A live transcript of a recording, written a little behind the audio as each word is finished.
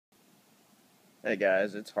Hey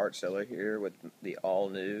guys, it's Seller here with the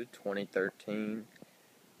all-new 2013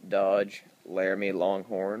 Dodge Laramie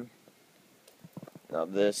Longhorn. Now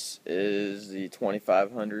this is the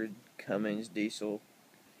 2500 Cummins diesel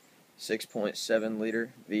 6.7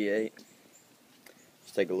 liter V8.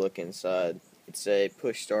 Let's take a look inside. It's a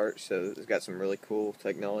push start, so it's got some really cool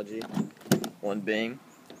technology. One being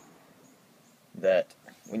that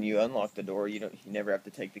when you unlock the door, you never have to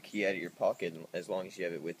take the key out of your pocket as long as you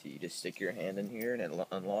have it with you. You just stick your hand in here and it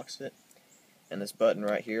unlocks it. And this button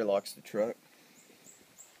right here locks the truck.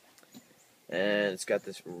 And it's got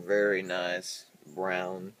this very nice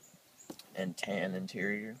brown and tan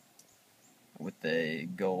interior with a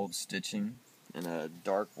gold stitching and a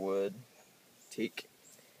dark wood teak.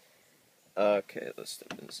 Okay, let's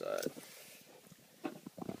step inside.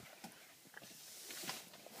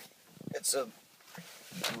 It's a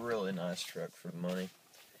really nice truck for the money.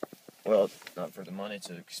 Well, not for the money, it's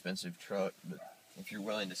an expensive truck, but if you're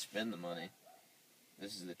willing to spend the money,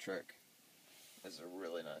 this is the truck. This is a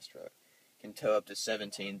really nice truck. Can tow up to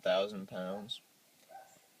 17,000 pounds.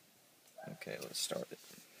 Okay, let's start it.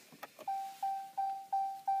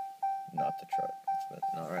 Not the truck, but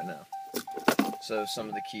not right now. So some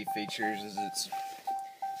of the key features is it's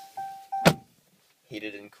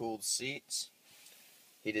heated and cooled seats,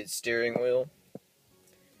 heated steering wheel,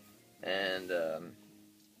 and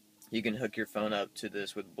you can hook your phone up to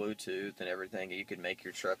this with Bluetooth and everything. You can make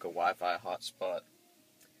your truck a Wi-Fi hotspot.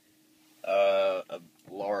 A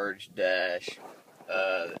large dash,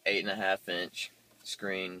 8.5-inch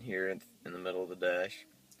screen here in the middle of the dash.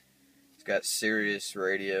 It's got Sirius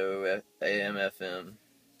radio, AM,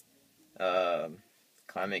 FM,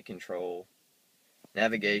 climate control.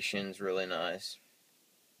 Navigation's really nice.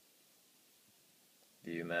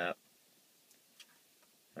 View map.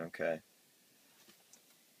 Okay.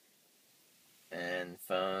 And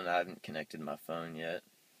phone, I haven't connected my phone yet.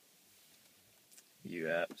 View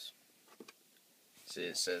apps. See,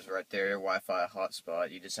 it says right there, Wi-Fi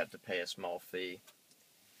hotspot. You just have to pay a small fee.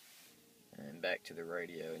 And back to the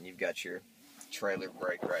radio. And you've got your trailer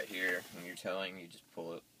brake right here. When you're towing, you just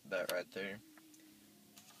pull that right there.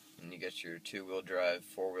 And you got your two-wheel drive,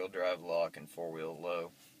 four-wheel drive lock, and four-wheel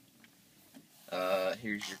low.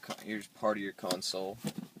 Here's part of your console.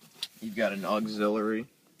 You've got an auxiliary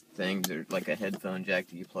thing, like a headphone jack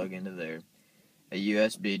that you plug into there. A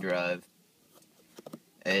USB drive.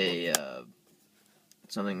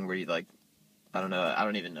 Something where you I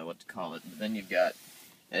don't even know what to call it. But then you've got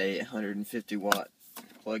a 150 watt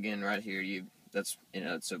plug-in right here. It's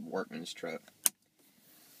a workman's truck.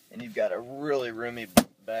 And you've got a really roomy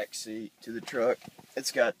back seat to the truck.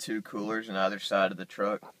 It's got two coolers on either side of the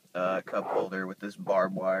truck. A cup holder with this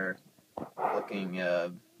barbed wire looking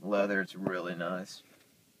leather. It's really nice.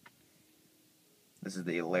 This is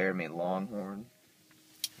the Laramie Longhorn.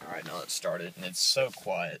 Alright, now let's start it. And it's so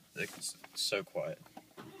quiet. It's so quiet.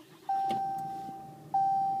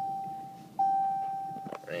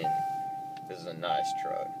 I mean, this is a nice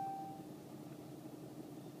truck.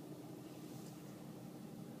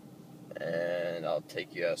 And I'll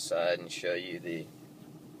take you outside and show you the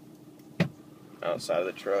outside of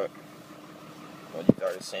the truck. Well, you've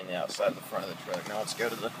already seen the outside of the front of the truck. Now let's go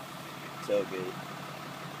to the tailgate.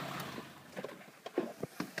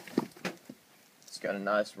 It's got a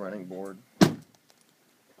nice running board.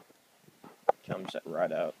 Comes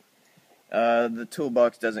right out. The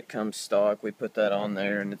toolbox doesn't come stock. We put that on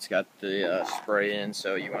there, and it's got the spray in,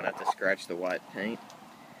 so you won't have to scratch the white paint.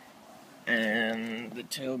 And the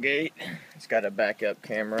tailgate, it's got a backup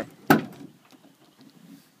camera.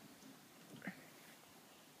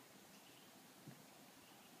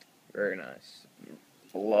 Very nice.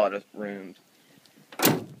 A lot of room.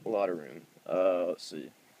 Let's see.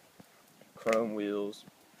 Chrome wheels.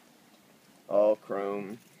 All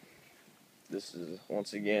chrome. This is,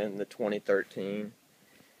 once again, the 2013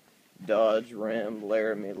 Dodge Ram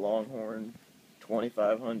Laramie Longhorn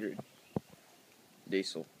 2500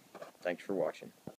 diesel. Thanks for watching.